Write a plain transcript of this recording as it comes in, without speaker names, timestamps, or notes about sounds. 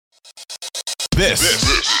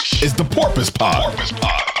This is the Porpoise Pod.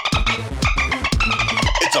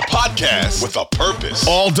 It's a podcast with a purpose.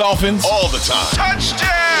 All Dolphins, all the time.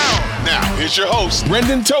 Touchdown! Now, here's your host,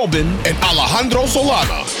 Brendan Tobin and Alejandro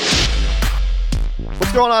Solana.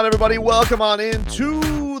 What's going on, everybody? Welcome on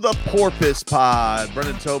into the Porpoise Pod.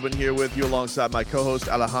 Brendan Tobin here with you alongside my co-host,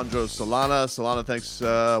 Alejandro Solana. Solana, thanks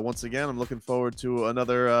once again. I'm looking forward to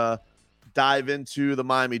another dive into the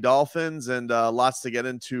Miami Dolphins and lots to get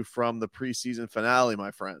into from the preseason finale, my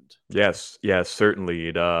friend. Yes,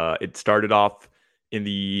 certainly. It started off in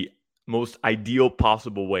the most ideal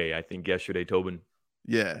possible way, I think, yesterday, Tobin.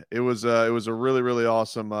 Yeah, it was a really, really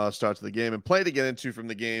awesome start to the game and play to get into from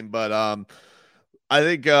the game. But I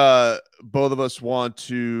think both of us want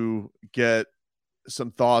to get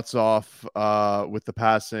some thoughts off with the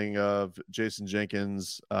passing of Jason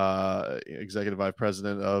Jenkins, Executive Vice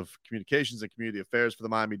President of Communications and Community Affairs for the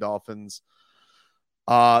Miami Dolphins.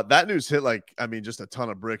 That news hit just a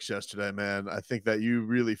ton of bricks yesterday, man. I think that you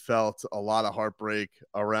really felt a lot of heartbreak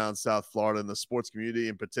around South Florida and the sports community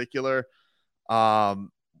in particular.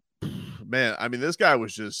 Man, I mean, this guy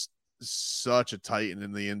was just such a titan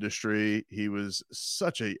in the industry. He was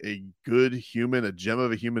such a good human, a gem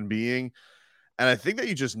of a human being. And I think that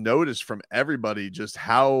you just noticed from everybody just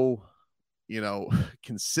how,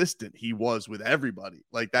 consistent he was with everybody.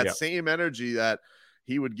 Like that same energy that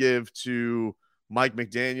he would give to Mike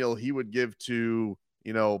McDaniel, he would give to,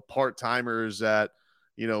 part-timers at,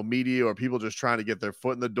 media or people just trying to get their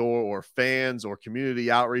foot in the door or fans or community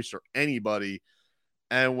outreach or anybody.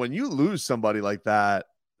 And when you lose somebody like that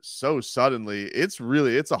so suddenly, it's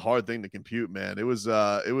a hard thing to compute, man. It was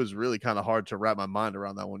really kind of hard to wrap my mind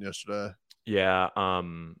around that one yesterday. Yeah,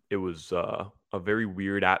 it was a very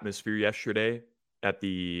weird atmosphere yesterday at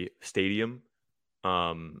the stadium.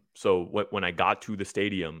 So when I got to the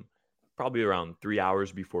stadium, probably around 3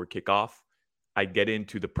 hours before kickoff, I get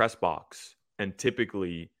into the press box, and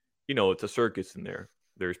typically, it's a circus in there.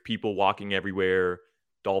 There's people walking everywhere.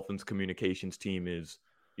 Dolphins communications team is,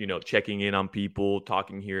 checking in on people,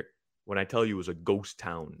 talking here. When I tell you it was a ghost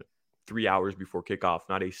town 3 hours before kickoff,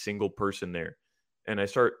 not a single person there. And I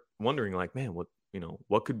start wondering, like, man,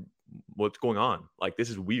 what's going on? Like,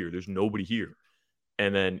 this is weird. There's nobody here.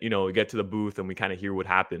 And then, we get to the booth and we kind of hear what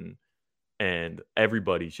happened, and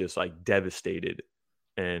everybody's just like devastated.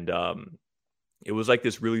 And it was like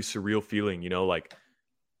this really surreal feeling, like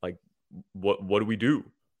what do we do?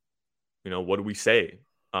 What do we say?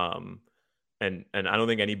 And I don't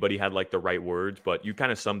think anybody had like the right words, but you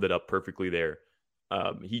kind of summed it up perfectly there.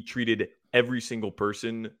 He treated every single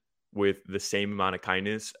person with the same amount of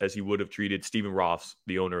kindness as he would have treated Stephen Ross,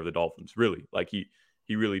 the owner of the Dolphins. Really, like he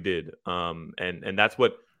really did. And that's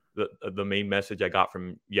what the main message I got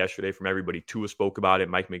from yesterday from everybody. Tua spoke about it.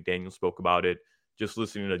 Mike McDaniel spoke about it. Just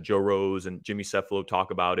listening to Joe Rose and Jimmy Cefalo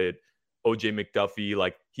talk about it. OJ McDuffie,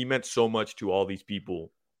 like he meant so much to all these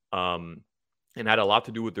people. And had a lot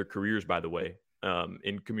to do with their careers, by the way,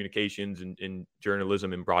 in communications and in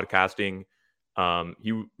journalism and broadcasting.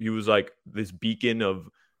 He was like this beacon of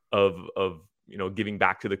giving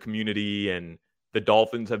back to the community, and the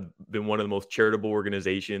Dolphins have been one of the most charitable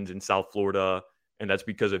organizations in South Florida, and that's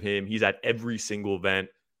because of him. He's at every single event.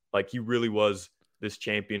 Like he really was this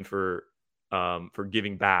champion for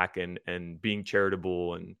giving back and being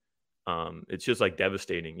charitable, and it's just like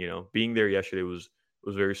devastating. Being there yesterday was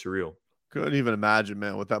very surreal. Couldn't even imagine,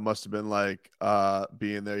 man, what that must have been like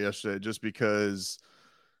being there yesterday, just because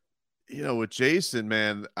with Jason,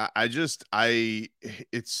 man,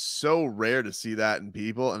 it's so rare to see that in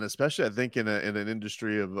people. And especially I think in an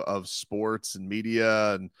industry of sports and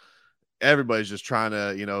media, and everybody's just trying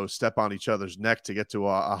to, step on each other's neck to get to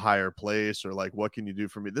a higher place, or like, what can you do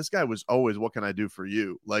for me? This guy was always, what can I do for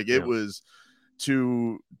you? Like it was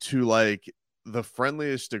to like the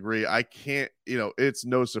friendliest degree. I can't, it's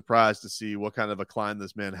no surprise to see what kind of a climb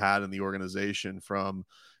this man had in the organization from,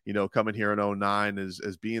 coming here in 2009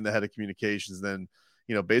 as being the head of communications, then,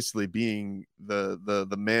 basically being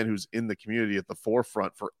the man who's in the community at the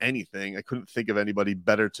forefront for anything. I couldn't think of anybody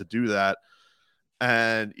better to do that.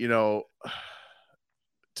 And,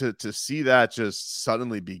 to see that just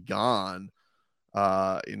suddenly be gone,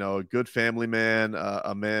 a good family man,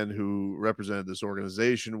 a man who represented this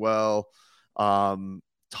organization well,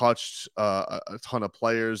 touched a ton of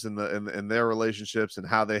players in their relationships and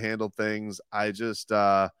how they handled things. I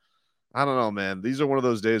don't know, man. These are one of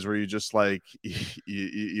those days where you just like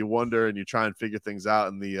you wonder and you try and figure things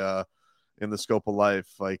out in the scope of life.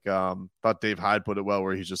 Like thought Dave Hyde put it well,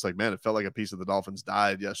 where he's just like, man, it felt like a piece of the Dolphins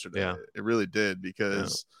died yesterday. Yeah. It really did,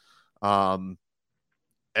 because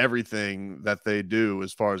everything that they do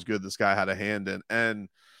as far as good this guy had a hand in. And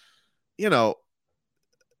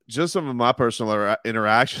just some of my personal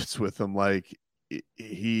interactions with him, like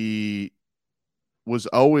he was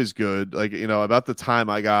always good. Like, about the time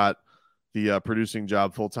I got the producing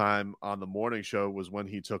job full time on the morning show was when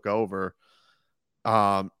he took over.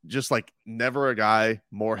 Just like never a guy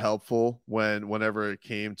more helpful whenever it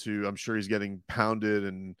came to, I'm sure he's getting pounded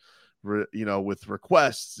and with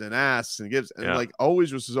requests and asks and gives, and like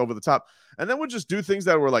always was just over the top, and then would just do things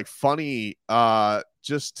that were like funny,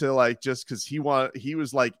 just because he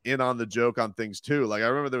was like in on the joke on things too. Like I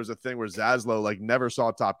remember there was a thing where Zaslow like never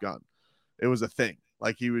saw Top Gun. It was a thing.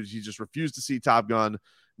 Like he just refused to see Top Gun,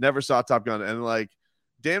 never saw Top Gun, and like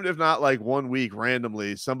damned if not like 1 week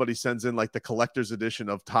randomly somebody sends in like the collector's edition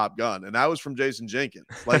of Top Gun, and that was from Jason Jenkins.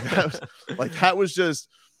 Like that was just,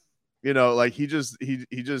 like he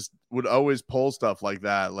just would always pull stuff like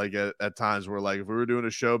that. Like at times where like if we were doing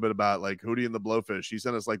a show bit about like Hootie and the Blowfish, he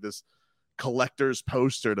sent us like this collector's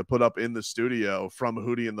poster to put up in the studio from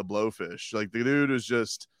Hootie and the Blowfish. Like the dude was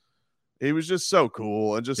just, he was just so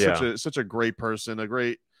cool and just such a great person, a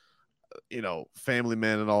great, family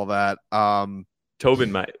man and all that.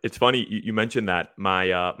 Tobin, it's funny you mentioned that.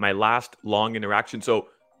 My last long interaction. So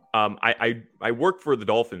I work for the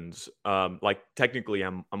Dolphins. Like technically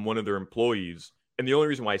I'm one of their employees. And the only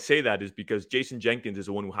reason why I say that is because Jason Jenkins is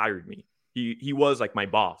the one who hired me. He was like my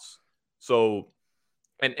boss. So,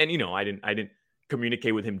 and I didn't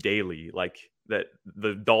communicate with him daily. Like that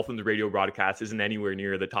the Dolphins radio broadcast isn't anywhere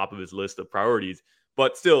near the top of his list of priorities,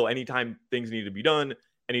 but still anytime things needed to be done,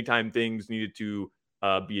 anytime things needed to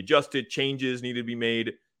be adjusted, changes needed to be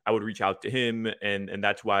made, I would reach out to him, and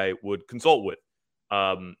that's why I would consult with.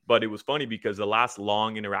 But it was funny because the last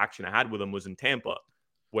long interaction I had with him was in Tampa,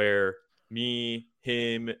 where me,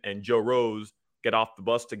 him, and Joe Rose get off the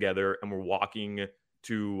bus together, and we're walking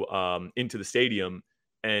to into the stadium,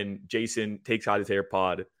 and Jason takes out his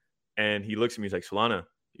AirPod, and he looks at me, he's like, Solana,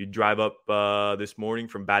 you drive up this morning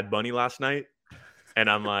from Bad Bunny last night? And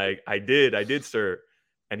I'm like, I did, sir.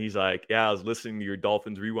 And he's like, yeah, I was listening to your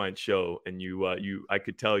Dolphins Rewind show, and I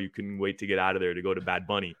could tell you couldn't wait to get out of there to go to Bad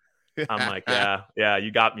Bunny. I'm like, yeah,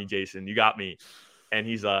 you got me, Jason, you got me. And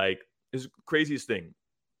he's like, this is the craziest thing.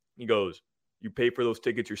 He goes, you pay for those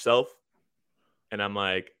tickets yourself? And I'm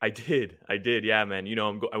like, I did, yeah, man.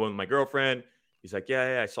 I went with my girlfriend. He's like,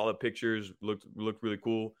 yeah, I saw the pictures, looked really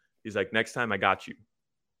cool. He's like, next time I got you,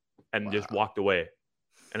 and just walked away.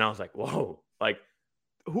 And I was like, whoa, like.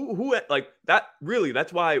 Who like that? Really,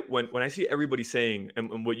 that's why when I see everybody saying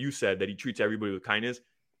and what you said, that he treats everybody with kindness,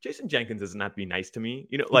 Jason Jenkins doesn't have to be nice to me.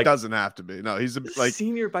 Like, he doesn't have to be. No, he's like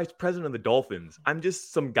senior vice president of the Dolphins. I'm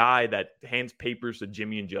just some guy that hands papers to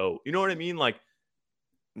Jimmy and Joe. You know what I mean? Like,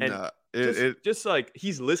 and just like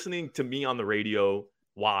he's listening to me on the radio.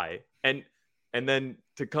 Why? And then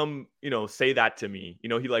to come, say that to me. He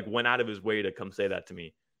like went out of his way to come say that to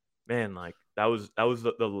me. Man, like that was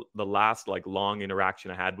the last like long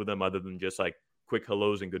interaction I had with him, other than just like quick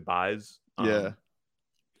hellos and goodbyes.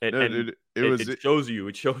 It shows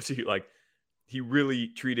you like he really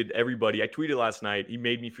treated everybody. I tweeted last night, he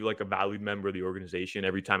made me feel like a valued member of the organization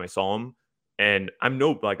every time I saw him. And I'm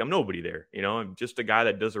nobody there. I'm just a guy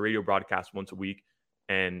that does a radio broadcast once a week.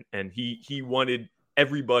 And he wanted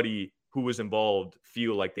everybody who was involved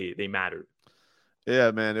feel like they mattered.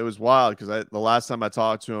 Yeah, man, it was wild because the last time I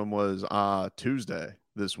talked to him was Tuesday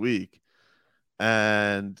this week,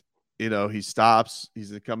 and he stops.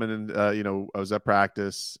 He's coming in. I was at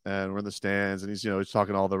practice, and we're in the stands, and he's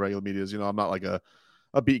talking to all the regular medias. I'm not like a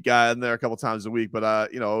beat guy in there a couple times a week,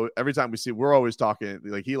 but every time we see, we're always talking.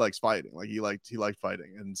 Like he likes fighting. Like he liked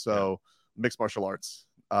fighting, and so mixed martial arts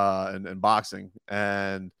and boxing,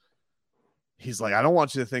 and he's like, I don't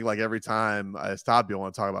want you to think like every time I stop you, I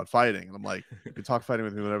want to talk about fighting. And I'm like, you can talk fighting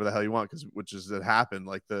with me whenever the hell you want, it happened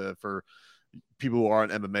like for people who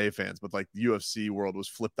aren't MMA fans, but like the UFC world was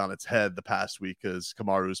flipped on its head the past week because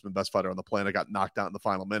Kamaru Usman, best fighter on the planet, got knocked out in the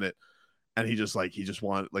final minute. And he just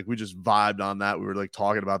wanted, like, we just vibed on that. We were like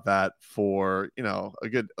talking about that for, a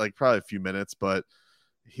good, like probably a few minutes, but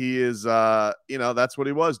he is, that's what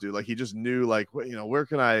he was, dude. Like he just knew like, where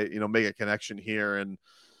can I, make a connection here? And,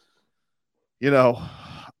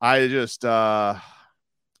 I just, I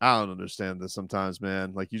don't understand this sometimes,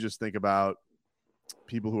 man. Like you just think about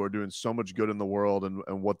people who are doing so much good in the world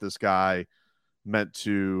and what this guy meant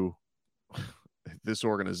to this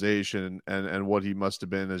organization and what he must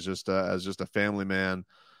have been as just a family man.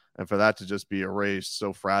 And for that to just be erased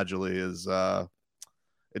so fragilely is,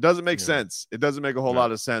 it doesn't make sense. It doesn't make a whole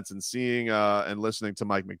lot of sense. And seeing and listening to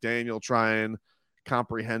Mike McDaniel try and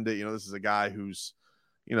comprehend it, this is a guy who's,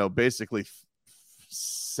 basically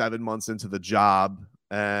 7 months into the job,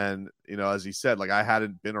 And, as he said, like, I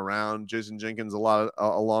hadn't been around Jason Jenkins a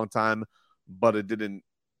long time, but it didn't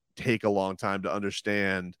take a long time to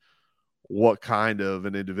understand what kind of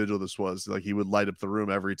an individual this was. Like, he would light up the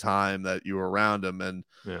room every time that you were around him. And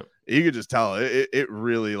you could just tell it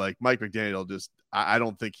really, like, Mike McDaniel I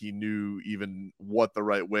don't think he knew even what the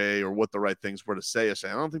right way or what the right things were to say. I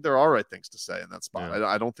don't think there are right things to say in that spot.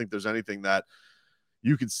 I don't think there's anything that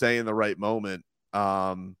you could say in the right moment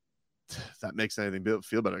that makes anything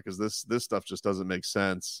feel better, because this stuff just doesn't make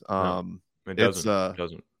sense. It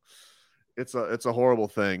doesn't. It's a horrible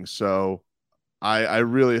thing. So I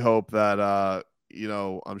really hope that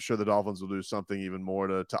I'm sure the Dolphins will do something even more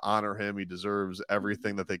to honor him. He deserves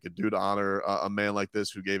everything that they could do to honor a man like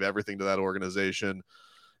this who gave everything to that organization.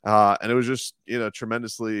 And it was just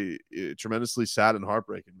tremendously sad and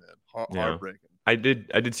heartbreaking, man. Heartbreaking. I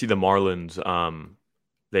did see the Marlins.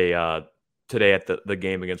 They today at the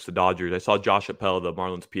game against the Dodgers. I saw Josh Appel, the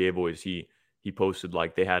Marlins PA voice. He posted,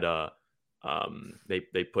 like, they had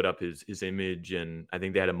they put up his image, and I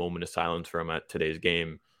think they had a moment of silence for him at today's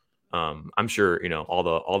game. I'm sure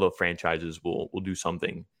all the franchises will do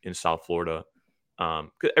something in South Florida,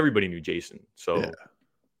 because everybody knew Jason. So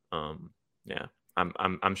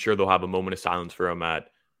I'm sure they'll have a moment of silence for him at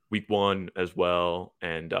week 1 as well.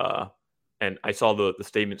 And I saw the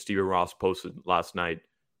statement Stephen Ross posted last night,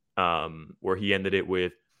 where he ended it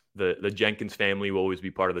with the Jenkins family will always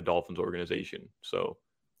be part of the Dolphins organization. So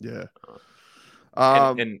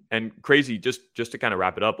and crazy, just to kind of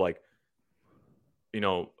wrap it up, like,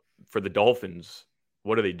 for the Dolphins,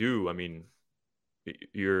 what do they do? I mean,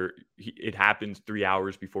 it happens 3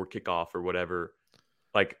 hours before kickoff or whatever.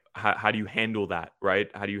 Like, how do you handle that, right?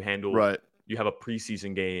 How do you handle you have a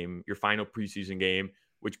preseason game, your final preseason game,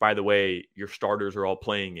 which, by the way, your starters are all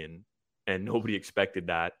playing in, and nobody expected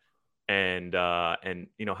that. And how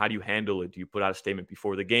do you handle it? Do you put out a statement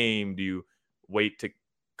before the game? Do you wait to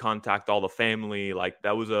contact all the family? Like,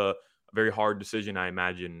 that was a very hard decision, I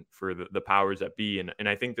imagine, for the powers that be. And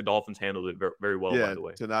I think the Dolphins handled it very, very well, by the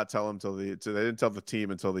way. To not tell them they didn't tell the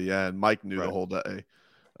team until the end. Mike knew the whole day.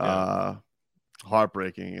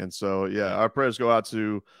 Heartbreaking. And so, our prayers go out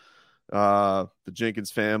to the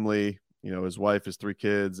Jenkins family, his wife, his 3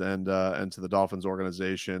 kids, and to the Dolphins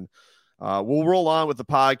organization. We'll roll on with the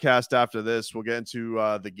podcast after this. We'll get into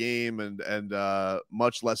the game and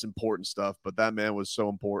much less important stuff. But that man was so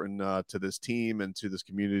important to this team and to this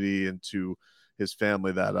community and to his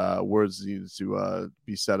family that words need to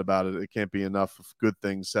be said about it. It can't be enough of good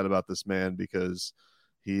things said about this man, because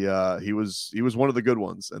he was one of the good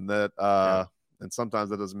ones, and that and sometimes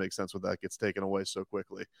that doesn't make sense when that gets taken away so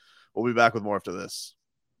quickly. We'll be back with more after this.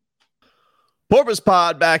 Porpoise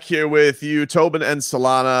Pod back here with you, Tobin and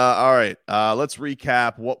Solana. All right, let's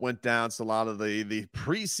recap what went down, Solana, the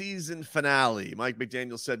preseason finale. Mike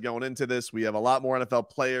McDaniel said going into this, we have a lot more NFL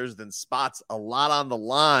players than spots, a lot on the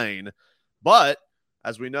line. But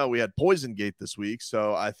as we know, we had Poison Gate this week,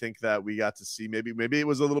 so I think that we got to see maybe it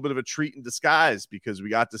was a little bit of a treat in disguise, because we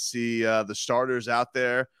got to see the starters out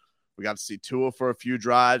there. We got to see Tua for a few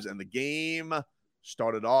drives, and the game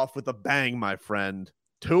started off with a bang, my friend.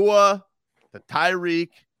 Tua to Tyreek,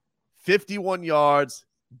 51 yards,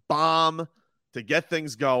 bomb to get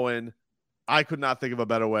things going. I could not think of a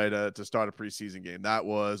better way to start a preseason game. That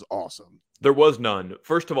was awesome. There was none.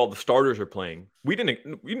 First of all, the starters are playing. We didn't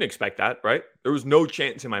expect that, right? There was no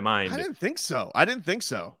chance in my mind. I didn't think so.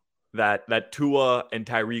 That Tua and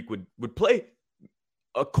Tyreek would play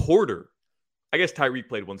a quarter. I guess Tyreek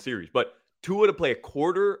played one series, but Tua to play a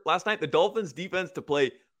quarter last night. The Dolphins defense to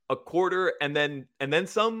play a quarter and then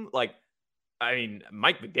some. Like, I mean,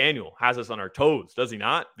 Mike McDaniel has us on our toes, does he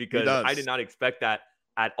not? Because I did not expect that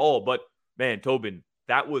at all. But man, Tobin,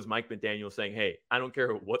 that was Mike McDaniel saying, hey, I don't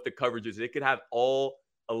care what the coverage is. It could have all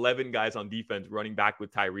 11 guys on defense running back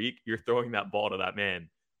with Tyreek. You're throwing that ball to that man.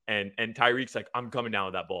 And Tyreek's like, I'm coming down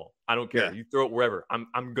with that ball. I don't care. Yeah. You throw it wherever.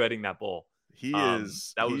 I'm getting that ball. I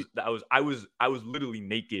was literally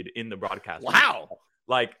naked in the broadcast. Wow.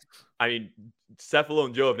 Like, I mean, Cephalo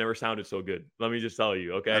and Joe have never sounded so good. Let me just tell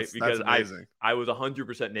you, okay? That's I was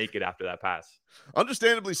 100% naked after that pass.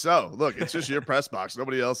 Understandably so. Look, it's just your press box.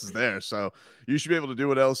 Nobody else is there, so you should be able to do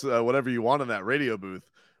whatever you want in that radio booth.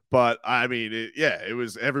 But I mean, it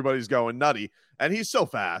was everybody's going nutty, and he's so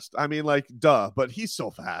fast. I mean, like, duh, but he's so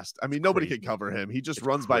fast. I mean, nobody can cover him. He just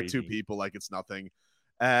runs by 2 people like it's nothing.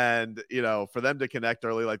 And, for them to connect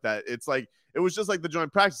early like that, it was just like the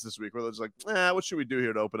joint practice this week where they're just like, what should we do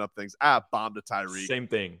here to open up things? Bomb to Tyreek. Same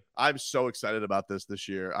thing. I'm so excited about this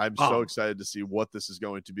year. I'm so excited to see what this is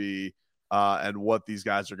going to be and what these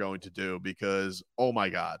guys are going to do, because, oh my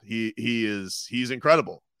God, he's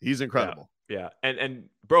incredible. He's incredible. Yeah. And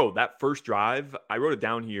bro, that first drive, I wrote it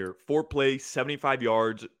down here. 4 plays, 75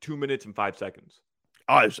 yards, 2 minutes and 5 seconds.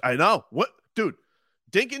 Oh, I know. What, dude?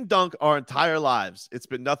 Dink and dunk our entire lives. It's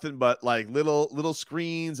been nothing but like little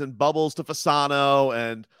screens and bubbles to Fasano,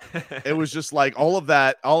 and it was just like all of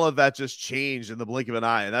that just changed in the blink of an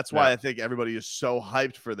eye. And that's why I think everybody is so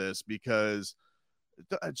hyped for this, because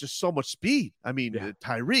just so much speed. I mean,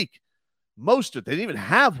 Tyreek, Mostert, they didn't even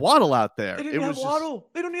have Waddle out there. They didn't have Waddle.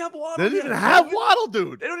 They don't have Waddle. They didn't even have Waddle,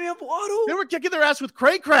 dude. They don't have Waddle. They were kicking their ass with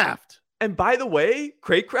Craycraft. And by the way,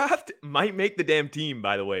 Craycraft might make the damn team,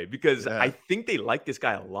 by the way, because I think they like this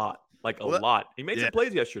guy a lot. Like a lot. He made some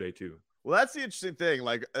plays yesterday too. Well, that's the interesting thing.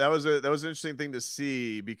 Like that was an interesting thing to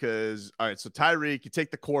see, because all right, so Tyreek, you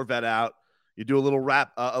take the Corvette out, you do a little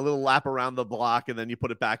lap around the block, and then you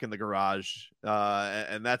put it back in the garage.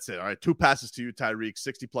 And that's it. All right, 2 passes to you, Tyreek,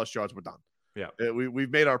 60+ yards, we're done. Yeah,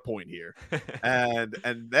 we've made our point here, and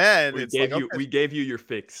then we gave you your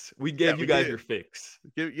fix. We gave you guys your fix.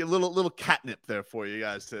 Give you a little catnip there for you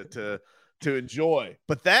guys to enjoy.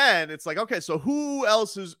 But then it's like, okay, so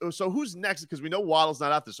who's next? Because we know Waddle's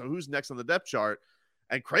not out there, so who's next on the depth chart?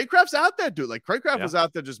 And Craycraft's out there, dude. Like Craycraft was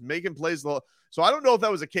out there just making plays. So I don't know if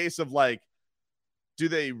that was a case of like, do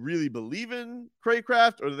they really believe in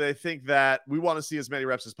Craycraft, or do they think that we want to see as many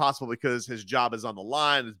reps as possible because his job is on the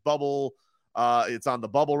line, his bubble. It's on the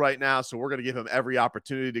bubble right now, so we're going to give him every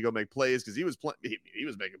opportunity to go make plays, because he was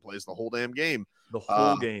making plays the whole damn game. The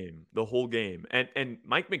whole game. And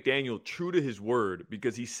Mike McDaniel, true to his word,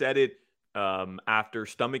 because he said it after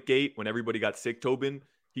Stomachgate when everybody got sick, Tobin.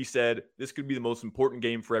 He said, this could be the most important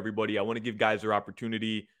game for everybody. I want to give guys their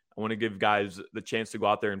opportunity. I want to give guys the chance to go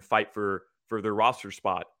out there and fight for their roster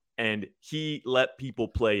spot. And he let people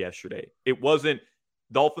play yesterday. It wasn't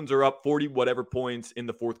Dolphins are up 40 whatever points in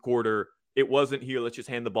the fourth quarter. It wasn't here, let's just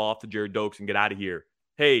hand the ball off to Jared Dokes and get out of here.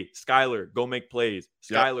 Hey, Skyler, go make plays.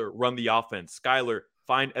 Skyler, run the offense. Skyler,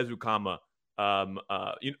 find Ezukama.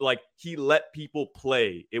 He let people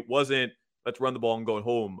play. It wasn't, let's run the ball and go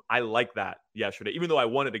home. I like that yesterday, even though I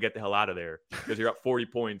wanted to get the hell out of there because you're up 40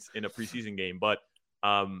 points in a preseason game. But,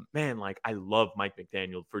 man, like, I love Mike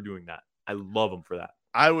McDaniel for doing that. I love him for that.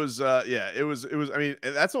 It was, I mean,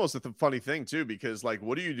 that's almost a funny thing too, because like,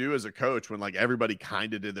 what do you do as a coach when like everybody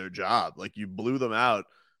kind of did their job? Like you blew them out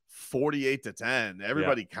 48-10.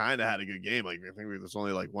 Everybody kind of had a good game. Like I think there's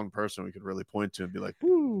only like one person we could really point to and be like,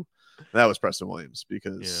 woo, that was Preston Williams,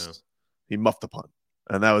 because he muffed the punt.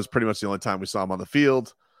 And that was pretty much the only time we saw him on the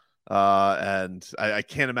field. And I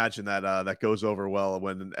can't imagine that, that goes over well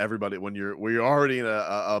when you're already in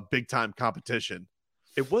a big time competition.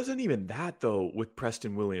 It wasn't even that, though, with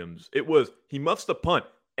Preston Williams. It was he muffs the punt,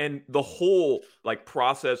 and the whole like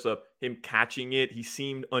process of him catching it, he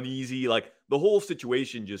seemed uneasy. Like the whole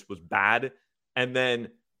situation just was bad. And then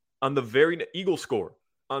on the very Eagles score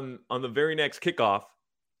on the very next kickoff,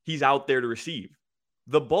 he's out there to receive.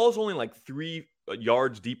 The ball's only like 3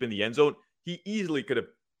 yards deep in the end zone. He easily could have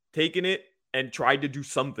taken it and tried to do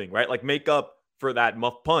something, right? Like make up for that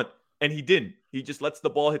muff punt, and he didn't. He just lets the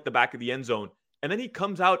ball hit the back of the end zone. And then he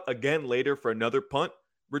comes out again later for another punt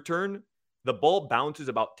return. The ball bounces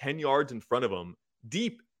about 10 yards in front of him,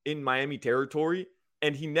 deep in Miami territory,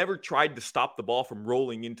 and he never tried to stop the ball from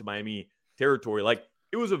rolling into Miami territory. Like,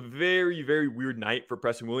 it was a very, very weird night for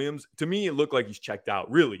Preston Williams. To me, it looked like he's checked out,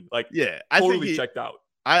 really. Like, totally checked out.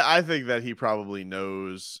 I think that he probably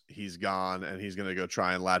knows he's gone, and he's going to go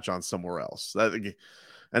try and latch on somewhere else.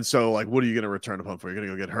 And so, like, what are you going to return a punt for? You're going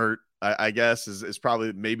to go get hurt, I guess, is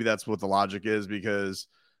probably, maybe that's what the logic is, because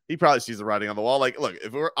he probably sees the writing on the wall. Like, look,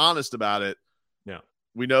 if we're honest about it,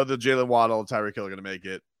 we know that Jalen Waddle and Tyreek Hill are going to make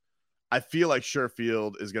it. I feel like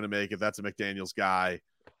Sherfield is going to make it. That's a McDaniels guy.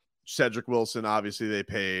 Cedric Wilson, obviously, they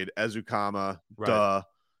paid. Ezukama, duh.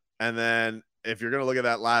 And then if you're going to look at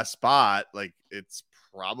that last spot, like, it's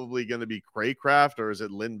probably going to be Craycraft, or is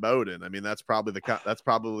it Lynn Bowden? I mean, that's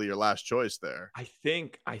probably your last choice there. I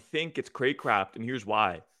think it's Craycraft, and here's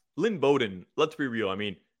why. Lynn Bowden, let's be real. I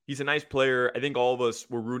mean, he's a nice player. I think all of us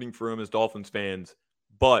were rooting for him as Dolphins fans.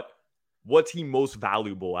 But what's he most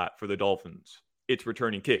valuable at for the Dolphins? It's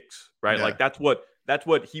returning kicks, right? Yeah. Like that's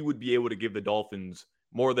what he would be able to give the Dolphins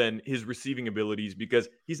more than his receiving abilities, because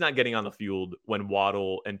he's not getting on the field when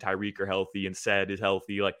Waddle and Tyreek are healthy and Sed is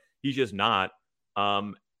healthy. Like, he's just not.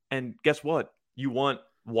 And guess what? You want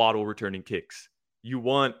Waddle returning kicks. You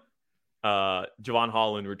want Javon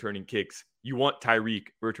Holland returning kicks. You want Tyreek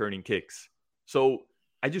returning kicks. So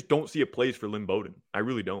I just don't see a place for Lynn Bowden. I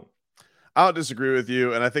really don't. I don't disagree with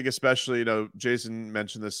you. And I think especially, Jason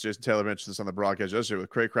Taylor mentioned this on the broadcast yesterday with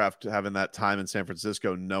Craycraft having that time in San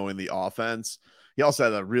Francisco, knowing the offense. He also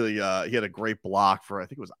had he had a great block for, I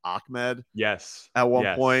think it was Ahmed. Yes. At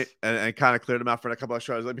one point, and kind of cleared him out for a couple of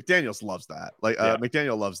shots. Like McDaniels loves that. Like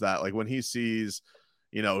McDaniel loves that. Like when he sees,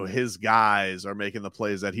 his guys are making the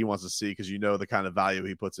plays that he wants to see, because the kind of value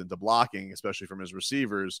he puts into blocking, especially from his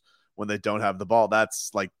receivers when they don't have the ball.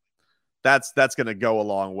 That's going to go a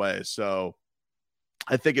long way. So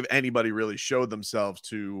I think if anybody really showed themselves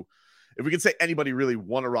if we could say anybody really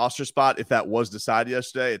won a roster spot, if that was decided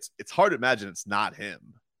yesterday, it's hard to imagine it's not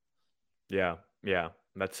him. Yeah.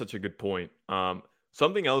 That's such a good point.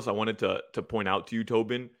 Something else I wanted to point out to you,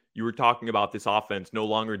 Tobin. You were talking about this offense no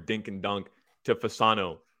longer dink and dunk to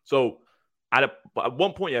Fasano. So at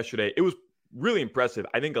one point yesterday, it was really impressive.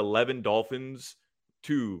 I think 11 Dolphins,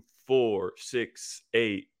 2, 4, 6,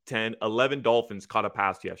 8, 10, 11 Dolphins caught a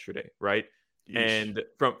pass yesterday, right? Yeesh. And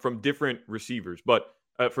from different receivers, but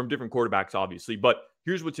from different quarterbacks, obviously. But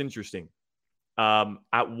here's what's interesting.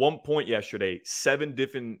 At one point yesterday, 7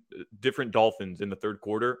 different Dolphins in the third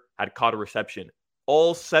quarter had caught a reception.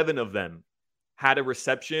 All 7 of them had a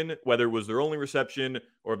reception, whether it was their only reception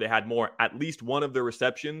or if they had more. At least one of their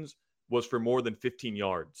receptions was for more than 15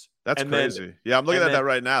 yards. That's crazy. Yeah, I'm looking at that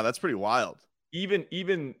right now. That's pretty wild. Even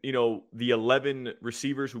the 11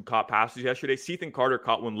 receivers who caught passes yesterday, Ethan Carter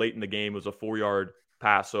caught one late in the game. It was a 4-yard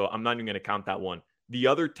pass, so I'm not even going to count that one. The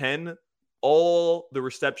other 10, all the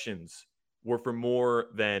receptions were for more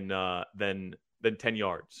than 10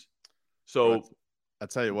 yards. So I'll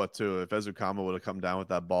tell you what, too, if Ezukanma would have come down with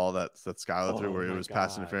that ball that Skyler threw where he was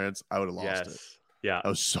pass interference, I would have lost it. Yeah. That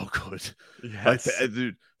was so good. Yes.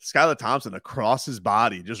 Dude, Skylar Thompson across his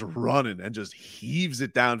body, just running and just heaves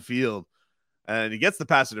it downfield. And he gets the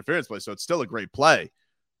pass interference play, so it's still a great play.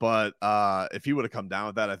 But if he would have come down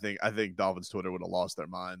with that, I think Dolphins Twitter would have lost their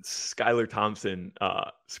minds. Skylar Thompson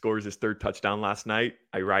scores his 3rd touchdown last night.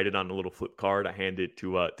 I write it on a little flip card. I hand it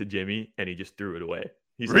to Jimmy, and he just threw it away.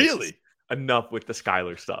 He's really like, enough with the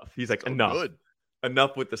Skylar stuff. He's like,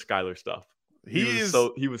 enough with the Skylar stuff.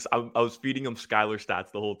 I was feeding him Skylar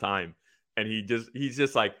stats the whole time, and he's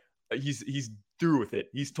just like he's through with it.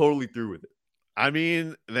 He's totally through with it. I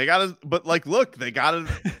mean, they have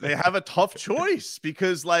a tough choice,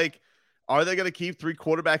 because are they going to keep 3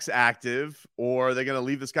 quarterbacks active, or are they going to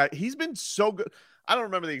leave this guy? He's been so good. I don't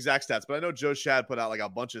remember the exact stats, but I know Joe Shad put out a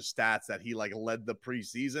bunch of stats that he led the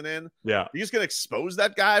preseason in. Yeah. You're just going to expose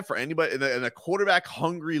that guy for anybody in a quarterback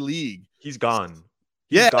hungry league. He's gone.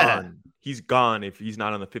 He's gone if he's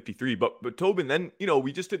not on the 53. But Tobin, then,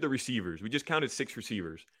 we just did the receivers. We just counted 6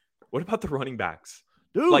 receivers. What about the running backs?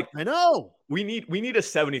 Dude, I know. We need a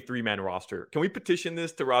 73-man roster. Can we petition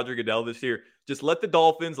this to Roger Goodell this year? Just let the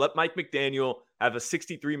Dolphins, let Mike McDaniel have a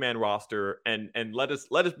 63-man roster, and let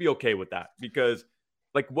us be okay with that. Because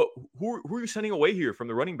who are you sending away here from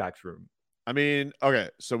the running backs room? I mean, okay,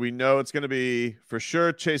 so we know it's going to be for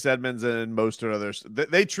sure Chase Edmonds and Mostert. Others,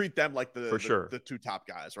 they treat them like the 2 top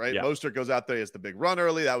guys, right? Yeah. Mostert goes out there, he has the big run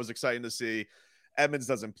early. That was exciting to see. Edmonds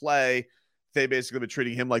doesn't play. They basically been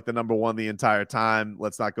treating him like the number 1 the entire time.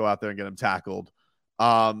 Let's not go out there and get him tackled.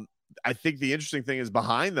 I think the interesting thing is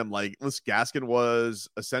behind them. Gaskin was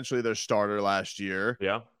essentially their starter last year.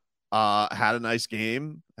 Yeah. Had a nice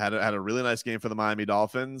game. Had a really nice game for the Miami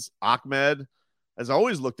Dolphins. Ahmed has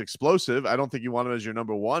always looked explosive. I don't think you want him as your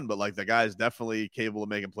number 1, but the guy is definitely capable of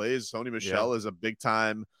making plays. Sony Michel is a big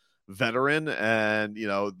time veteran, and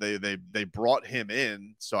they brought him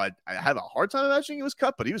in, so I have a hard time imagining he was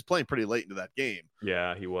cut, but he was playing pretty late into that game.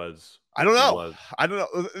 Yeah, he was. I don't know.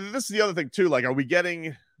 This is the other thing too. Are we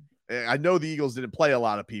getting? I know the Eagles didn't play a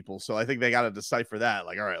lot of people, so I think they got to decipher that.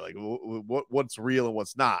 All right, what's real and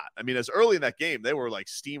what's not. I mean, as early in that game, they were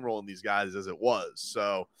steamrolling these guys as it was.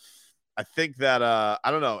 So I think that I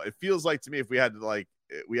don't know. It feels like to me, if we had to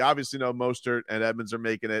we obviously know Mostert and Edmonds are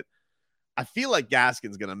making it. I feel like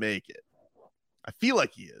Gaskin's going to make it. I feel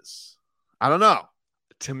like he is. I don't know.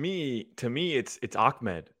 To me, it's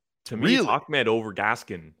Ahmed. To me, it's Ahmed over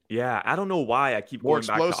Gaskin. Yeah, I don't know why I keep going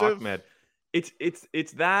back to Ahmed.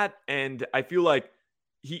 It's that, and I feel like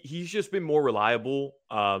he's just been more reliable.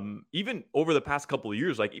 Even over the past couple of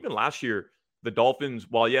years, even last year, the Dolphins,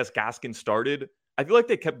 while yes, Gaskin started, I feel like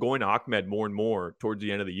they kept going to Ahmed more and more towards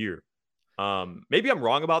the end of the year. Maybe I'm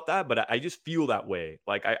wrong about that, but I just feel that way.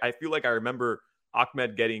 I feel like I remember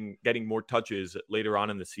Ahmed getting more touches later on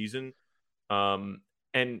in the season.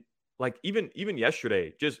 And even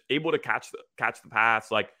yesterday, just able to catch the pass.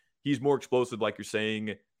 He's more explosive, like you're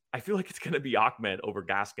saying. I feel like it's going to be Ahmed over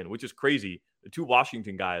Gaskin, which is crazy. The 2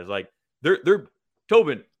 Washington guys, they're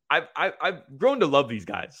Tobin. I've grown to love these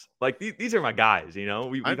guys. These are my guys,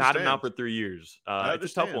 we've had them now for 3 years.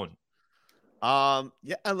 It's a tough one.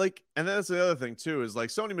 Yeah, and that's the other thing too, is like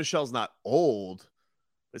Sony Michel's not old.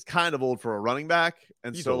 It's kind of old for a running back.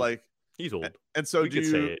 And He's so old. like He's old. and so We do could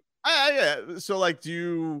you say it. yeah. So like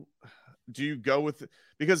do you go with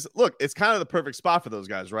because look, it's kind of the perfect spot for those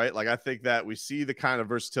guys, right? Like I think that we see the kind of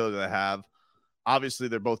versatility they have. Obviously,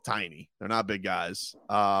 they're both tiny. They're not big guys.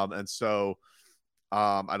 And so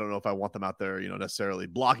I don't know if I want them out there, necessarily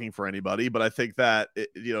blocking for anybody, but I think that,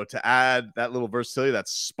 to add that little versatility, that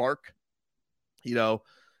spark, we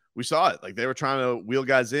saw it. Like they were trying to wheel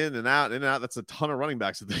guys in and out, in and out. That's a ton of running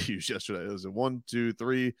backs that they used yesterday. It was a 1, 2,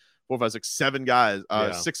 3, 4, 5, 6, 7 guys.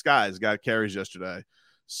 6 guys got carries yesterday.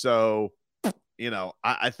 So,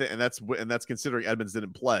 I think, and that's considering Edmonds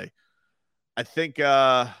didn't play. I think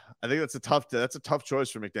that's a tough choice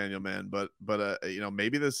for McDaniel, man. But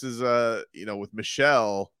maybe this is with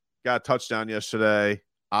Michel, got a touchdown yesterday.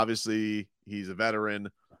 Obviously, he's a veteran.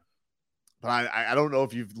 But I don't know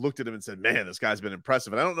if you've looked at him and said, man, this guy's been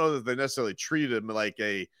impressive. And I don't know that they necessarily treated him like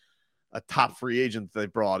a top free agent that they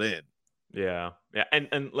brought in. Yeah.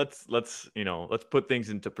 And let's put things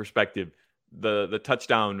into perspective. The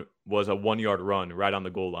touchdown was a 1-yard run right on the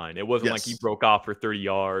goal line. It wasn't like he broke off for 30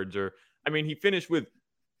 yards he finished with,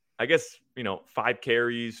 I guess, 5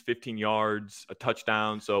 carries, 15 yards, a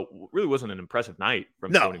touchdown. So it really wasn't an impressive night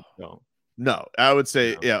from Tony Michel. No, I would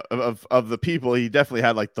say, of the people, he definitely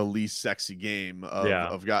had like the least sexy game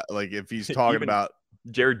of guy. Like if he's talking about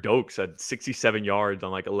Jared Dokes had 67 yards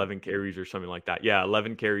on like 11 carries or something like that. Yeah,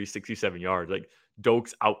 11 carries, 67 yards. Like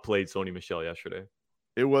Dokes outplayed Sony Michel yesterday.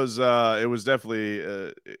 It was definitely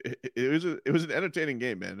it was an entertaining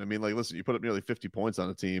game, man. I mean, like, listen, you put up nearly 50 points on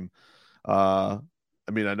a team. I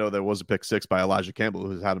know there was a pick 6 by Elijah Campbell,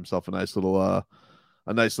 who's had himself a nice little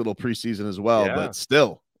preseason as well. Yeah. But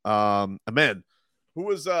still, man, who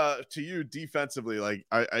was to you defensively? Like,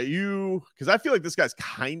 are you? Because I feel like this guy's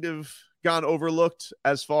kind of gone overlooked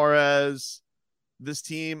as far as this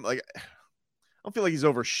team. Like, I don't feel like he's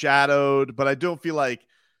overshadowed, but I don't feel like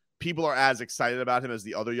people are as excited about him as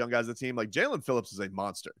the other young guys on the team. Like Jaelan Phillips is a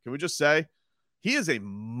monster. Can we just say he is a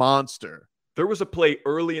monster? There was a play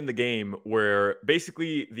early in the game where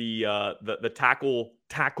basically the tackle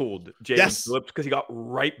tackled Jaelan Phillips because he got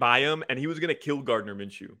right by him and he was going to kill Gardner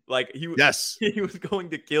Minshew. Like he was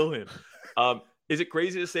going to kill him. Is it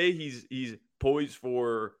crazy to say he's poised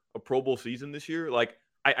for a Pro Bowl season this year? Like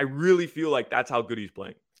I really feel like that's how good he's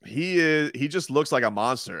playing. He just looks like a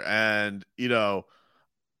monster. And,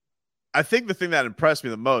 I think the thing that impressed me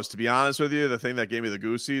the most, to be honest with you, the thing that gave me the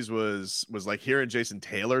goosies was like hearing Jason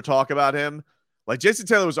Taylor talk about him. Like Jason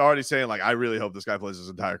Taylor was already saying, like, I really hope this guy plays his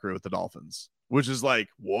entire career with the Dolphins, which is like,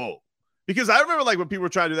 whoa. Because I remember like when people were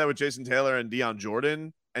trying to do that with Jason Taylor and Deion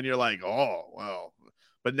Jordan, and you're like, oh, well.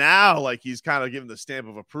 But now, like, he's kind of giving the stamp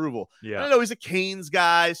of approval. Yeah. I know he's a Canes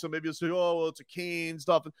guy, so maybe you'll say, oh, well, it's a Canes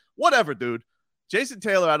Dolphin. Whatever, dude. Jason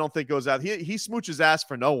Taylor, I don't think goes out. He smooches ass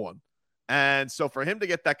for no one. And so for him to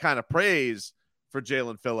get that kind of praise for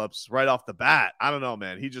Jaelan Phillips right off the bat, I don't know,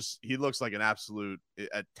 man. He looks like an absolute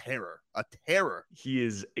terror. He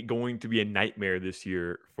is going to be a nightmare this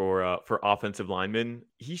year for offensive linemen.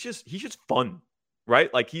 He's just fun,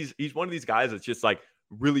 right? Like he's one of these guys that's just like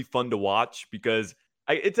really fun to watch because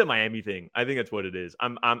it's a Miami thing. I think that's what it is.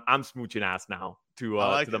 I'm smooching ass now to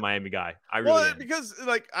the Miami guy. I really am. Because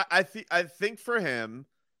like I think for him,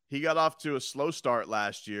 he got off to a slow start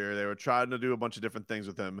last year. They were trying to do a bunch of different things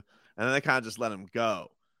with him, and then they kind of just let him go.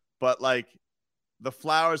 But, like, the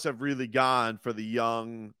flowers have really gone for the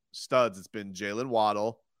young studs. It's been Jalen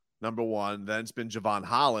Waddle, number one. Then it's been Javon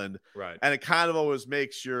Holland. Right. And it kind of always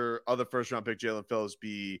makes your other first-round pick, Jaelan Phillips,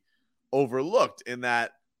 be overlooked in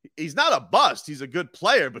that he's not a bust. He's a good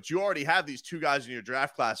player, but you already have these 2 guys in your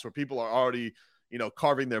draft class where people are already,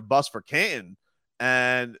 carving their bust for Canton.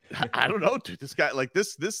 And I don't know, dude, this guy, like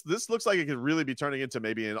this looks like it could really be turning into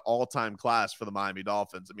maybe an all-time class for the Miami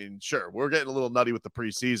Dolphins. I mean, sure, we're getting a little nutty with the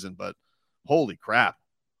preseason, but holy crap.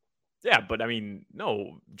 Yeah, but I mean,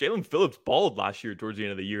 no, Jaelan Phillips balled last year towards the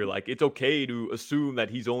end of the year. Like, it's okay to assume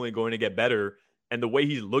that he's only going to get better. And the way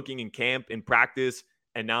he's looking in camp, in practice,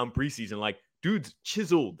 and now in preseason, like, dude's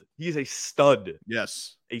chiseled. He is a stud.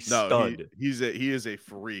 Yes. Stud. He is a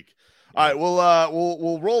freak. All right,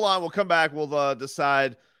 we'll roll on. We'll come back. We'll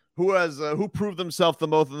decide who proved themselves the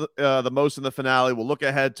most in the finale. We'll look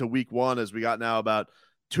ahead to week 1 as we got now about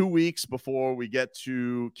 2 weeks before we get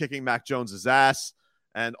to kicking Mac Jones's ass,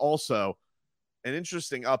 and also an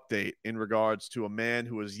interesting update in regards to a man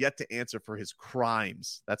who has yet to answer for his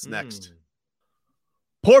crimes. That's next.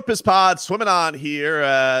 Porpoise Pod swimming on here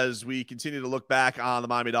as we continue to look back on the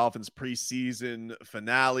Miami Dolphins preseason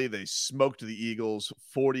finale. They smoked the Eagles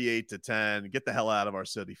 48-10. Get the hell out of our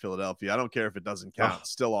city, Philadelphia. I don't care if it doesn't count.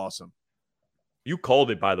 Still awesome. You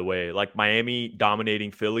called it, by the way. Like Miami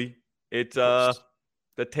dominating Philly. It's the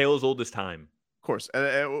tale as old as time. Of course.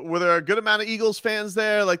 Were there a good amount of Eagles fans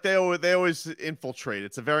there? Like they always infiltrate.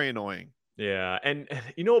 It's very annoying. Yeah, and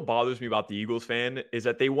you know what bothers me about the Eagles fan is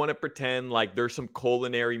that they want to pretend like they're some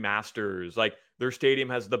culinary masters. Like their stadium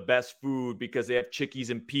has the best food because they have Chickies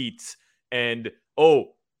and Pete's. And,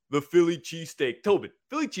 the Philly cheesesteak. Tobin,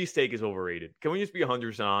 Philly cheesesteak is overrated. Can we just be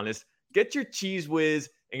 100% honest? Get your Cheese Whiz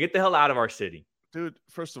and get the hell out of our city. Dude,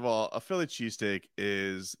 first of all, a Philly cheesesteak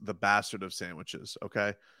is the bastard of sandwiches,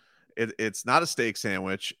 okay? It's not a steak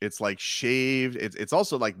sandwich. It's like shaved. It's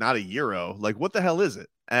also like not a gyro. Like what the hell is it?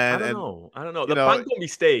 I don't know.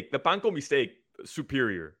 The pan con steak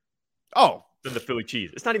superior. Than the Philly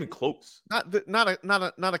cheese. It's not even close. Not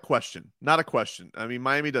a question. Not a question. I mean,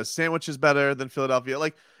 Miami does sandwiches better than Philadelphia.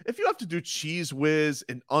 Like if you have to do Cheese Whiz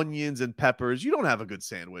and onions and peppers, you don't have a good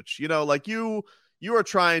sandwich. Like you are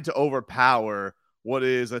trying to overpower what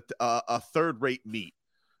is a third-rate meat.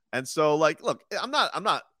 And so like, look, I'm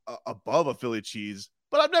not above a Philly cheese,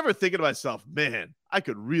 but I'm never thinking to myself, man, I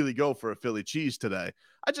could really go for a Philly cheese today.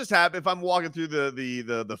 I just have, if I'm walking through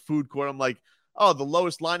the food court, I'm like, oh, the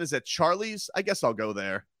lowest line is at Charlie's. I guess I'll go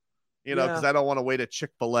there, because I don't want to wait at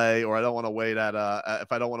Chick-fil-A, or I don't want to wait at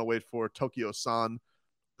if I don't want to wait for Tokyo-san,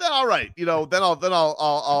 then all right, then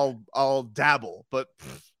I'll dabble. But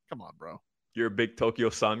come on, bro. You're a big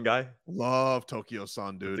Tokyo-san guy? Love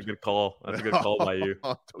Tokyo-san, dude. That's a good call. That's a good call by you.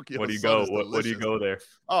 Where do you go? What do you go there?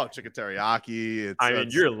 Oh, chicken teriyaki.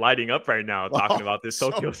 You're lighting up right now talking about this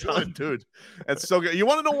Tokyo-san. Dude. It's so good. You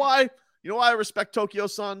want to know why? You know why I respect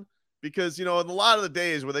Tokyo-san? Because, in a lot of the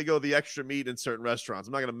days where they go the extra meat in certain restaurants,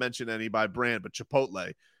 I'm not going to mention any by brand, but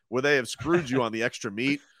Chipotle, where they have screwed you on the extra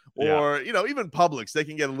meat, or, even Publix, they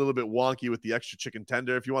can get a little bit wonky with the extra chicken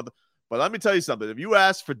tender if you want But let me tell you something. If you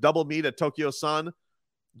ask for double meat at Tokyo-san,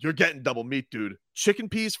 you're getting double meat, dude. Chicken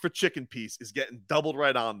piece for chicken piece is getting doubled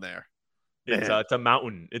right on there. It's a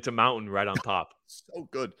mountain. It's a mountain right on top. So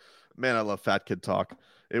good. Man, I love Fat Kid Talk.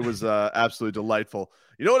 It was absolutely delightful.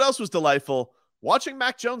 You know what else was delightful? Watching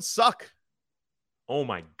Mac Jones suck. Oh,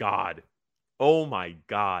 my God.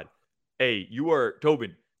 Hey,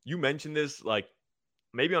 Tobin, you mentioned this like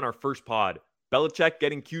maybe on our first pod. Belichick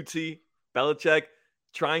getting cutesy. Belichick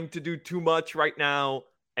trying to do too much right now.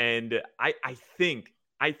 And I think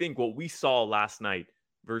what we saw last night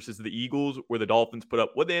versus the Eagles, where the Dolphins put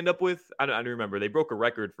up, what they end up with, I don't remember. They broke a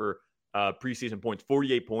record for preseason points,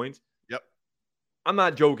 48 points. Yep. I'm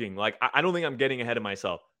not joking. Like, I don't think I'm getting ahead of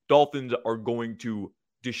myself. Dolphins are going to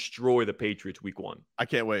destroy the Patriots week 1. I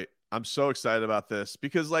can't wait. I'm so excited about this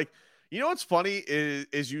because, like, what's funny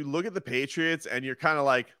is you look at the Patriots and you're kind of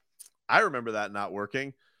like, I remember that not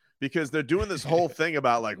working. Because they're doing this whole thing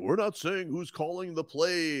about, like, we're not saying who's calling the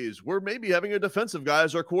plays. We're maybe having a defensive guy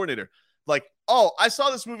as our coordinator. Like, oh, I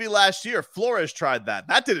saw this movie last year. Flores tried that.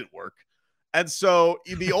 That didn't work. And so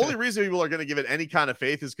the only reason people are going to give it any kind of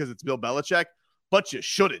faith is because it's Bill Belichick. But you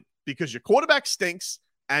shouldn't, because your quarterback stinks,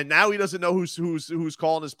 and now he doesn't know who's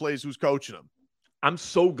calling his plays, who's coaching him. I'm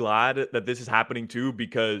so glad that this is happening, too,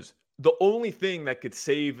 because the only thing that could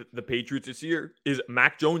save the Patriots this year is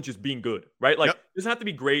Mac Jones just being good, right? Like, It doesn't have to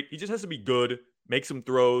be great. He just has to be good, make some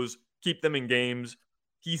throws, keep them in games.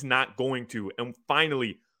 He's not going to. And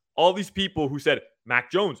finally, all these people who said, Mac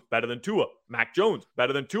Jones better than Tua, Mac Jones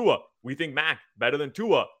better than Tua, we think Mac better than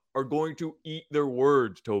Tua, are going to eat their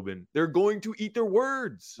words, Tobin. They're going to eat their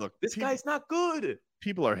words. Look, this guy's not good.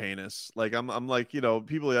 People are heinous. Like I'm like,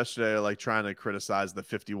 people yesterday are like trying to criticize the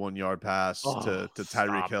 51-yard pass to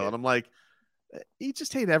Tyreek Hill. And I'm like, you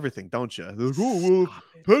just hate everything, don't you? They're like, oh, well,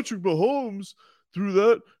 Patrick Mahomes threw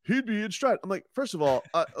that, he'd be in stride. I'm like, first of all,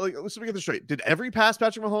 let's get this straight. Did every pass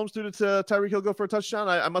Patrick Mahomes threw to Tyreek Hill go for a touchdown?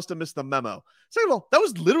 I must have missed the memo. Second of all, that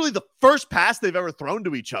was literally the first pass they've ever thrown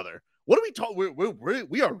to each other. What are we talking?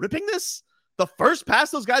 We are ripping this? The first pass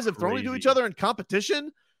those guys have thrown to each other in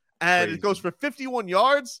competition? And it goes for 51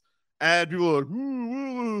 yards, and people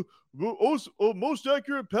are like, most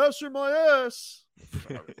accurate passer, my ass.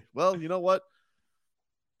 Well, you know what?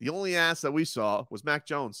 The only ass that we saw was Mac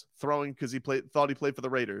Jones throwing because thought he played for the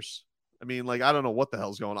Raiders. I mean, like, I don't know what the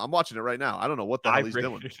hell's going on. I'm watching it right now. I don't know what the hell he's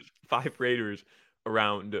doing. 5 Raiders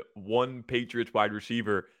around 1 Patriots wide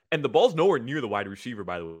receiver, and the ball's nowhere near the wide receiver,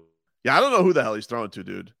 by the way. Yeah, I don't know who the hell he's throwing to,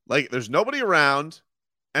 dude. Like, there's nobody around.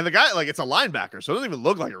 And the guy, like, it's a linebacker, so it doesn't even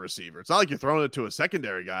look like a receiver. It's not like you're throwing it to a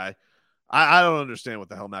secondary guy. I don't understand what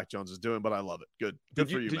the hell Mac Jones is doing, but I love it. Good Did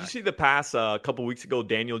for you, Did Mac. you see the pass a couple weeks ago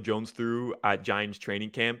Daniel Jones threw at Giants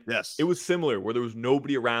training camp? Yes. It was similar where there was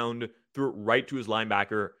nobody around, threw it right to his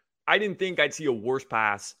linebacker. I didn't think I'd see a worse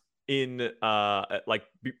pass in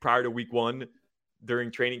prior to week 1 during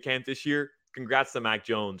training camp this year. Congrats to Mac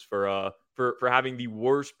Jones for having the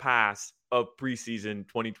worst pass of preseason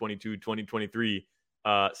 2022-2023.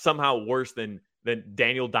 Somehow worse than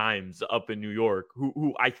Daniel Dimes up in New York,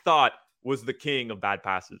 who I thought was the king of bad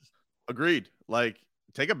passes. Agreed. Like,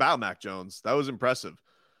 take a bow, Mac Jones. That was impressive.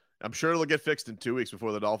 I'm sure it'll get fixed in 2 weeks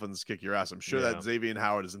before the Dolphins kick your ass. I'm sure that Xavier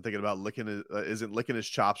Howard isn't thinking about isn't licking his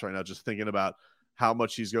chops right now, just thinking about how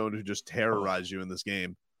much he's going to just terrorize you in this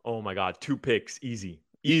game. Oh my God, 2 picks, easy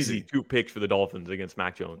 2 picks for the Dolphins against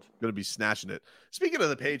Mac Jones. Going to be snatching it. Speaking of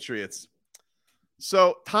the Patriots,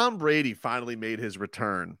 so Tom Brady finally made his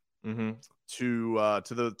return to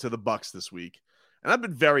the Bucs this week. And I've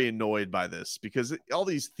been very annoyed by this because all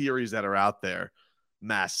these theories that are out there,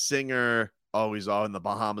 Masked Singer, always all in the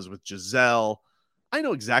Bahamas with Giselle. I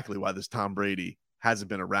know exactly why this Tom Brady hasn't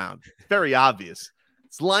been around. It's very obvious.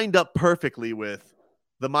 It's lined up perfectly with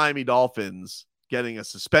the Miami Dolphins getting a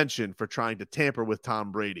suspension for trying to tamper with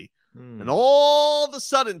Tom Brady. And all of a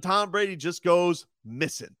sudden, Tom Brady just goes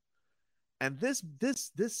missing. And this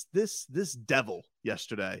devil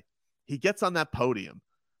yesterday, he gets on that podium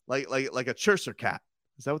like a Churser cat.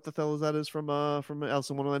 Is that what the hell that is from Alice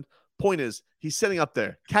in Wonderland? Point is, he's sitting up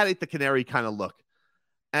there, cat ate the canary kind of look.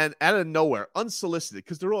 And out of nowhere, unsolicited,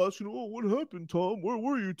 because they're all asking, "Oh, what happened, Tom? Where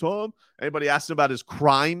were you, Tom?" Anybody asked him about his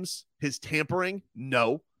crimes, his tampering?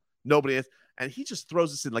 No, nobody asked. And he just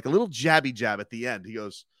throws us in like a little jabby jab at the end. He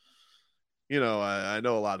goes, I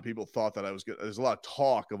know a lot of people thought that I was good. There's a lot of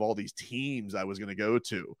talk of all these teams I was going to go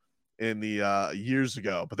to in the years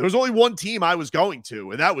ago, but there was only one team I was going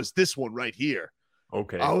to, and that was this one right here.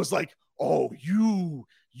 Okay. I was like, "Oh, you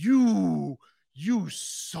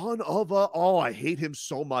son of a," I hate him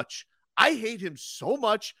so much.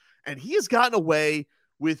 And he has gotten away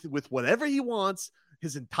with whatever he wants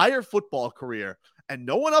his entire football career. And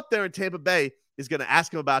no one up there in Tampa Bay is going to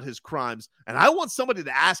ask him about his crimes. And I want somebody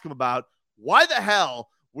to ask him about, why the hell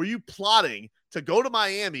were you plotting to go to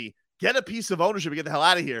Miami, get a piece of ownership and get the hell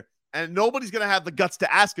out of here? And nobody's going to have the guts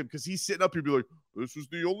to ask him because he's sitting up here and be like, "This is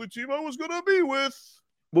the only team I was going to be with."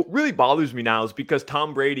 What really bothers me now is because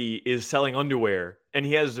Tom Brady is selling underwear and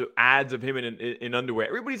he has ads of him in underwear.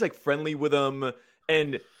 Everybody's like friendly with him.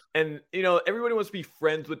 And everybody wants to be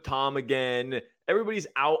friends with Tom again. Everybody's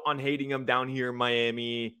out on hating him down here in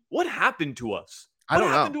Miami. What happened to us? What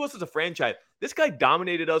happened to us as a franchise? This guy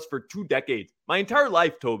dominated us for 2 decades. My entire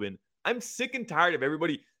life, Tobin. I'm sick and tired of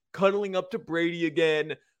everybody cuddling up to Brady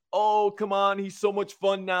again. Oh, come on. He's so much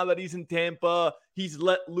fun now that he's in Tampa. He's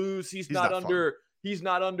let loose. He's not under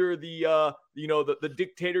the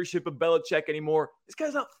dictatorship of Belichick anymore. This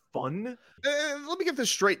guy's not fun. Let me get this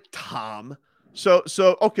straight, Tom. So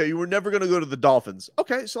okay, you were never going to go to the Dolphins.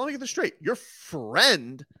 Okay, so let me get this straight. Your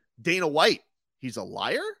friend, Dana White, he's a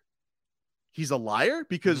liar? He's a liar?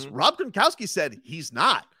 Because Rob Gronkowski said he's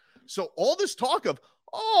not. So all this talk of,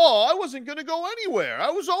 I wasn't going to go anywhere. I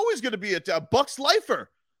was always going to be a Bucs lifer.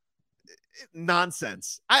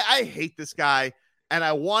 Nonsense. I hate this guy, and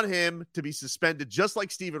I want him to be suspended just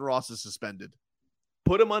like Stephen Ross is suspended.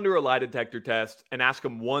 Put him under a lie detector test and ask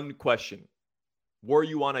him one question. Were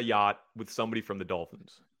you on a yacht with somebody from the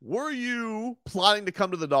Dolphins? Were you plotting to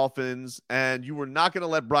come to the Dolphins and you were not going to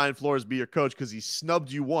let Brian Flores be your coach because he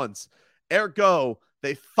snubbed you once? Ergo,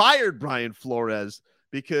 they fired Brian Flores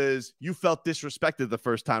because you felt disrespected the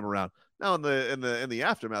first time around. Now in the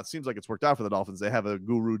aftermath, seems like it's worked out for the Dolphins. They have a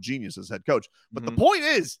guru genius as head coach. But the point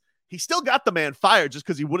is, he still got the man fired just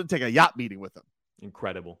because he wouldn't take a yacht meeting with him.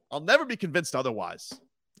 Incredible. I'll never be convinced otherwise.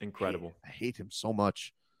 Incredible. I hate him so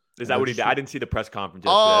much. Is that what he did? I didn't see the press conference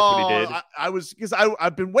yesterday. That's what he did. I was, because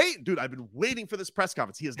I've been waiting, dude. I've been waiting for this press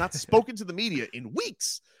conference. He has not spoken to the media in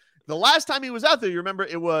weeks. The last time he was out there, you remember,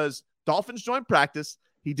 it was Dolphins joint practice.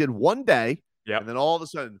 He did one day, and then all of a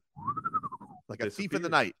sudden, like a thief in the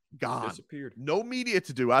night, gone. Disappeared. No media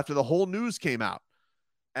to do after the whole news came out.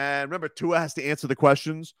 And remember, Tua has to answer the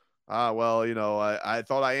questions. I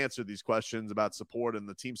thought I answered these questions about support and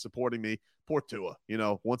the team supporting me. Poor Tua,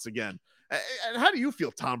 once again. And how do you feel,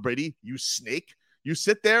 Tom Brady? You snake. You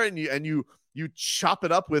sit there and you chop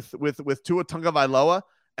it up with Tua Tagovailoa,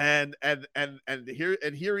 and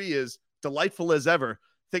here he is, delightful as ever.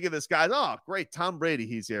 Think of this guy. Oh, great, Tom Brady,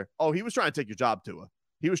 he's here. Oh, he was trying to take your job, Tua.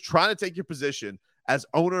 He was trying to take your position as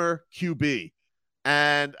owner QB,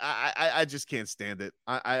 and I just can't stand it.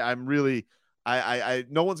 I'm really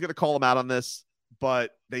no one's gonna call him out on this,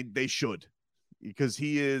 but they should, because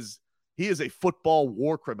he is He is a football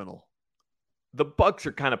war criminal. The Bucs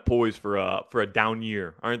are kind of poised for a down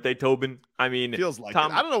year, aren't they, Tobin? I mean, feels like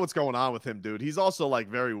Tom. I don't know what's going on with him, dude. He's also like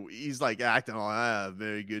he's like acting like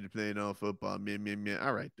very good at playing on football.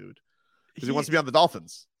 All right, dude. Because he wants to be on the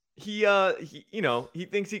Dolphins. He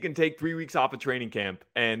thinks he can take 3 weeks off of training camp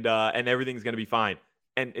and everything's gonna be fine,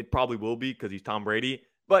 and it probably will be because he's Tom Brady.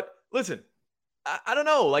 But listen, I don't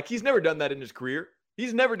know. Like, he's never done that in his career.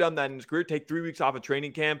 Take 3 weeks off of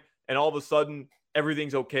training camp, and all of a sudden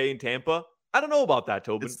everything's okay in Tampa. I don't know about that,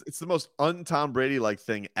 Tobin. It's the most un-Tom Brady-like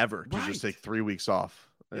thing ever to just take 3 weeks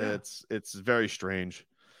off. Yeah. It's very strange.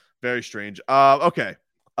 Very strange. Okay.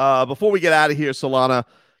 Before we get out of here, Solana,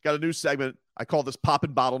 got a new segment. I call this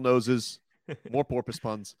Poppin' Bottle Noses. More porpoise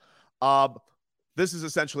puns. This is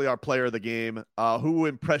essentially our player of the game. Who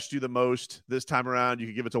impressed you the most this time around? You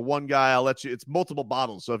can give it to one guy. I'll let you. It's multiple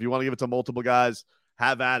bottles. So if you want to give it to multiple guys,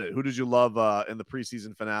 have at it. Who did you love in the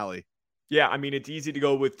preseason finale? Yeah, I mean, it's easy to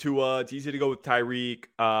go with Tua. It's easy to go with Tyreek.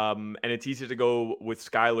 And it's easy to go with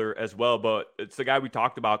Skyler as well. But it's the guy we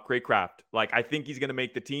talked about, Craycraft. Like, I think he's going to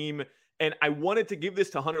make the team. And I wanted to give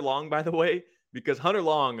this to Hunter Long, by the way, because Hunter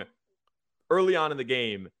Long, early on in the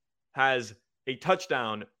game, has a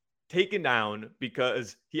touchdown taken down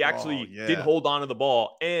because he actually did hold on to the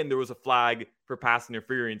ball. And there was a flag for pass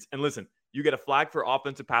interference. And listen, you get a flag for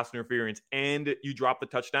offensive pass interference and you drop the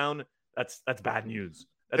touchdown. That's bad news.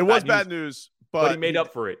 It was bad news, but he made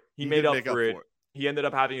up for it. He made up for it. He ended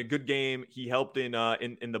up having a good game. He helped in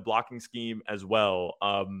the blocking scheme as well.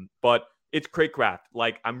 But it's Craycraft.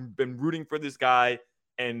 Like, I've been rooting for this guy,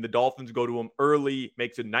 and the Dolphins go to him early,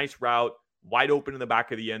 makes a nice route, wide open in the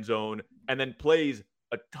back of the end zone, and then plays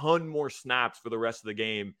a ton more snaps for the rest of the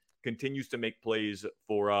game. Continues to make plays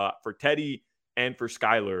for Teddy and for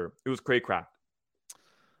Skyler. It was Craycraft.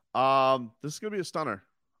 This is gonna be a stunner.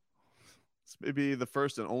 This may be the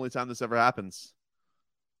first and only time this ever happens.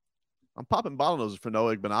 I'm popping bottle noses for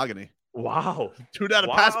Noah Igbinoghene. Wow. Dude had a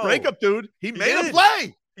pass breakup, dude. He made a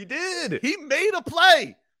play. He did. He made a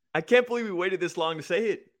play. I can't believe we waited this long to say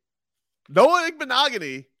it. Noah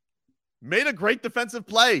Igbinoghene made a great defensive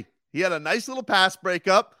play. He had a nice little pass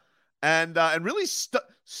breakup and really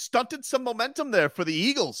stunted some momentum there for the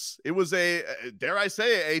Eagles. It was dare I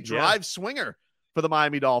say, a drive swinger for the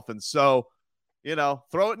Miami Dolphins. So,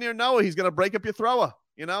 throw it near Noah. He's going to break up your thrower.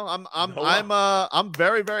 I'm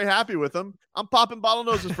very, very happy with him. I'm popping bottle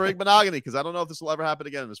noses for Igbinoghene because I don't know if this will ever happen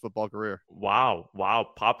again in his football career. Wow.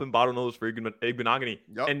 Popping bottle noses for Igbinoghene.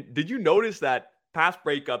 Yep. And did you notice that pass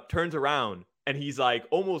breakup turns around and he's like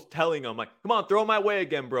almost telling him, like, come on, throw my way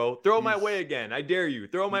again, bro. Throw my way again. I dare you.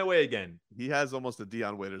 Throw my way again. He has almost a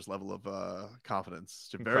Dion Waiters level of confidence.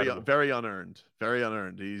 Very unearned. Very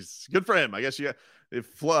unearned. He's good for him. I guess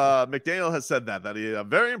if McDaniel has said that he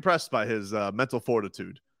very impressed by his mental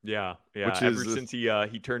fortitude. Yeah. Ever since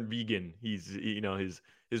he turned vegan, he's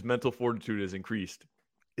his mental fortitude has increased.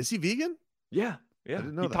 Is he vegan? Yeah. I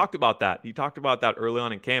didn't know he talked about that. He talked about that early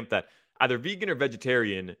on in camp, that either vegan or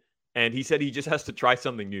vegetarian, and he said he just has to try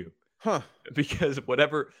something new. Huh? Because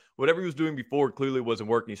whatever he was doing before clearly wasn't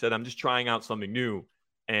working. He said, I'm just trying out something new,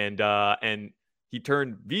 and he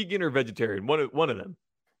turned vegan or vegetarian, one of them.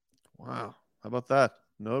 Wow. How about that?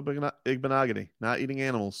 No Igbinoghene, not eating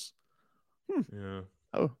animals. Yeah.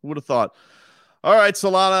 I would have thought. All right,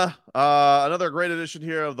 Solana. Another great edition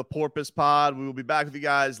here of the Porpoise Pod. We will be back with you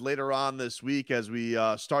guys later on this week as we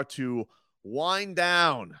start to wind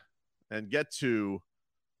down and get to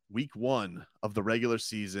week 1 of the regular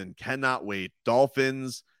season. Cannot wait.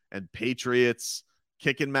 Dolphins and Patriots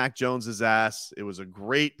kicking Mac Jones's ass. It was a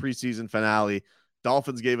great preseason finale.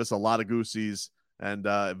 Dolphins gave us a lot of goosies and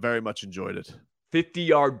very much enjoyed it.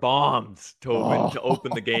 50-yard bombs, Tobin, to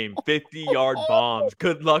open the game. 50-yard bombs.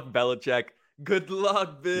 Good luck, Belichick. Good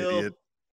luck, Bill. Idiot.